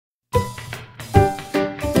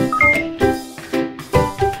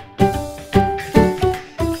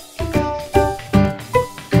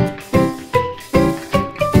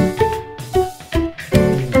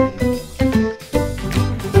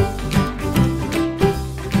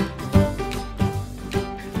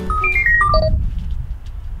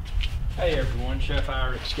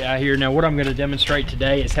IRIX Guy here. Now what I'm going to demonstrate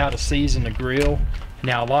today is how to season a grill.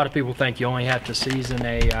 Now a lot of people think you only have to season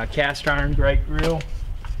a cast iron grate grill,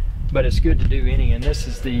 but it's good to do any. And this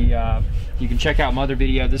is the, you can check out my other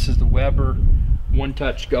video, this is the Weber One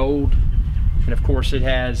Touch Gold. And of course it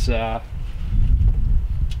has the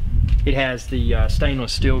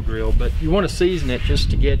stainless steel grill, but you want to season it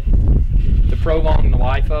just to prolong the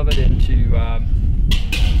life of it and to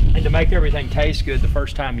make everything taste good the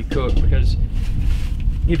first time you cook. Because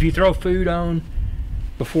if you throw food on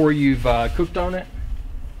before you've cooked on it,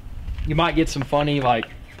 you might get some funny like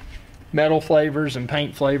metal flavors and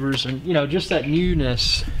paint flavors, and you know, just that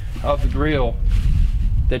newness of the grill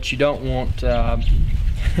that you don't want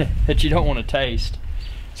that you don't want to taste.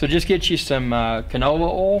 So just get you some canola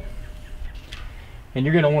oil, and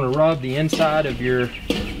you're going to want to rub the inside of your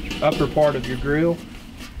upper part of your grill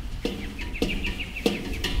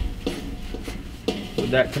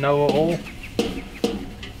with that canola oil.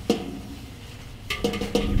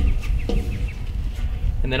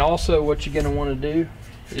 And then also what you're going to want to do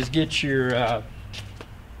is get your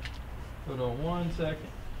hold on one second.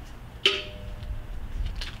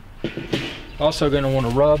 Also going to want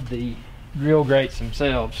to rub the grill grates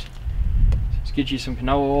themselves. Just get you some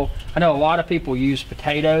canola oil. I know a lot of people use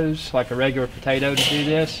potatoes, like a regular potato, to do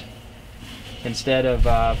this instead of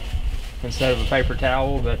a paper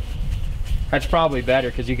towel, but that's probably better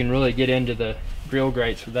because you can really get into the grill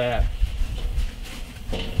grates with that.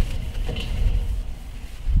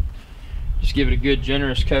 Just give it a good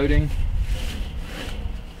generous coating.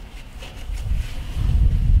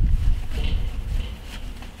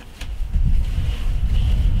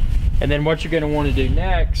 And then what you're going to want to do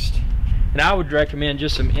next, and I would recommend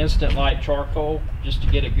just some Instant Light charcoal just to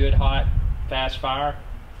get a good hot fast fire,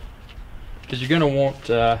 because you're going to want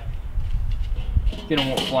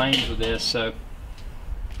flames with this. So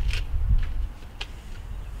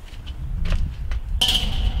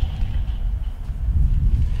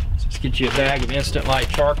just get you a bag of Instant Light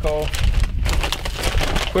charcoal.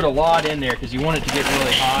 Put a lot in there because you want it to get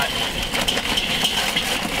really hot.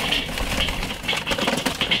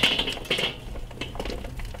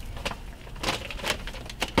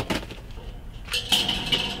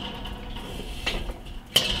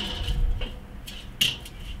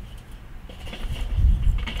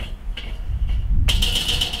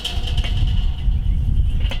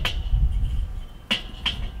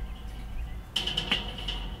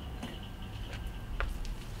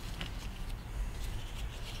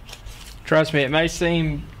 Trust me, it may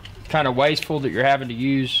seem kind of wasteful that you're having to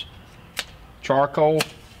use charcoal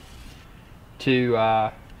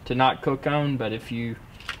to not cook on, but if you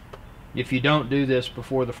don't do this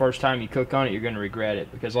before the first time you cook on it, you're going to regret it,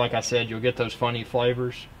 because like I said, you'll get those funny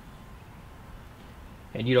flavors,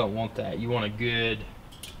 and you don't want that. You want a good,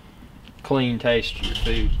 clean taste to your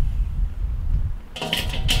food.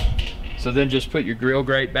 So then just put your grill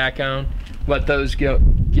grate back on, let those get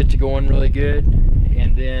to going really good,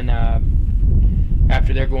 and then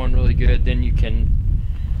after they're going really good, then you can,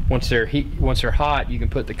 once they're hot, you can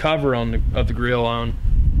put the cover of the grill on,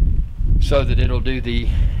 so that it'll do the,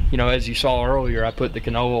 you know, as you saw earlier, I put the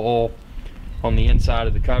canola oil on the inside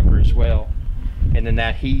of the cover as well, and then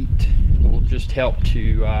that heat will just help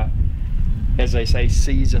to, as they say,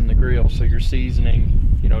 season the grill. So you're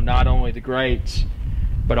seasoning, you know, not only the grates,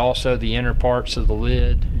 but also the inner parts of the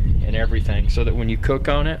lid and everything, so that when you cook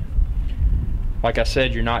on it, like I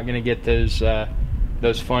said, you're not going to get those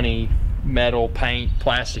funny metal, paint,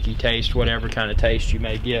 plasticky taste, whatever kind of taste you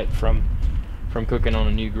may get from cooking on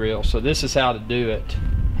a new grill. So this is how to do it.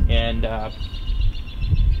 And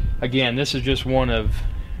again, this is just one of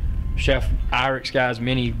Chef IRIX Guy's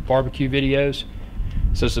many barbecue videos.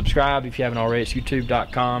 So subscribe if you haven't already. It's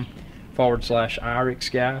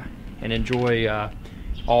youtube.com/IRIX Guy, and enjoy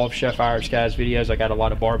all of Chef IRIX Guy's videos. I got a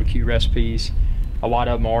lot of barbecue recipes. A lot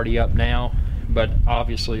of them already up now, but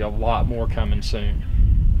obviously a lot more coming soon.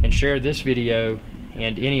 And share this video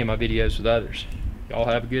and any of my videos with others. Y'all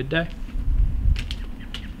have a good day.